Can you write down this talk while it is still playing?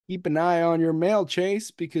keep an eye on your mail,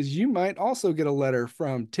 Chase, because you might also get a letter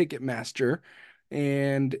from Ticketmaster,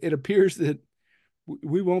 and it appears that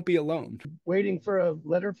we won't be alone. Waiting for a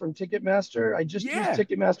letter from Ticketmaster. I just used Yeah.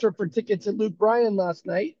 Ticketmaster for tickets at Luke Bryan last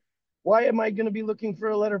night. Why am I going to be looking for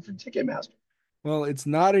a letter from Ticketmaster? Well, it's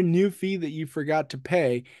not a new fee that you forgot to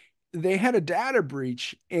pay. They had a data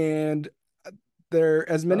breach, and there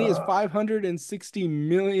as many as Uh, 560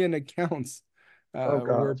 million accounts oh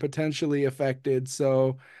were God. potentially affected.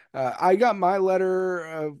 So I got my letter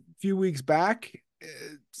a few weeks back.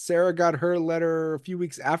 Sarah got her letter a few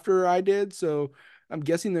weeks after I did. So I'm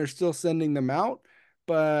guessing they're still sending them out.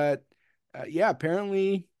 But yeah,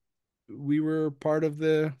 apparently we were part of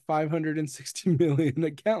the 560 million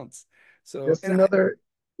accounts. So, Just and I,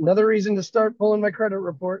 another reason to start pulling my credit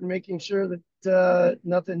report and making sure that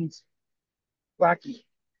nothing's wacky.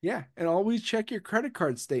 yeah, and always check your credit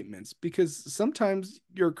card statements because sometimes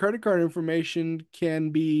your credit card information can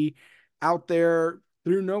be out there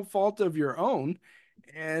through no fault of your own.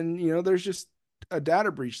 And, there's just a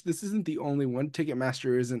data breach. This isn't the only one.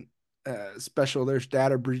 Ticketmaster isn't special. There's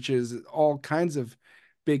data breaches, all kinds of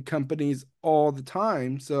big companies all the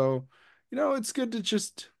time. So, it's good to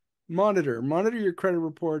just monitor your credit Yeah.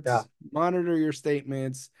 reports, monitor your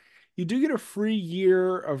statements. You do get a free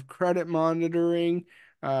year of credit monitoring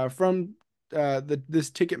from this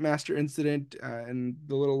Ticketmaster incident, and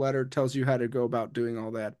the little letter tells you how to go about doing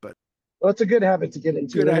all that. But Well, it's a good habit to get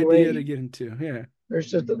into good idea to anyway. get into. Yeah,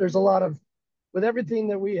 There's a lot of with everything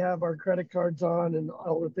that we have our credit cards on and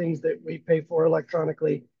all the things that we pay for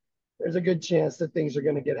electronically, there's a good chance that things are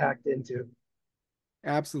going to get hacked into.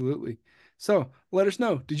 absolutely. So let us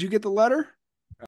know. Did you get the letter?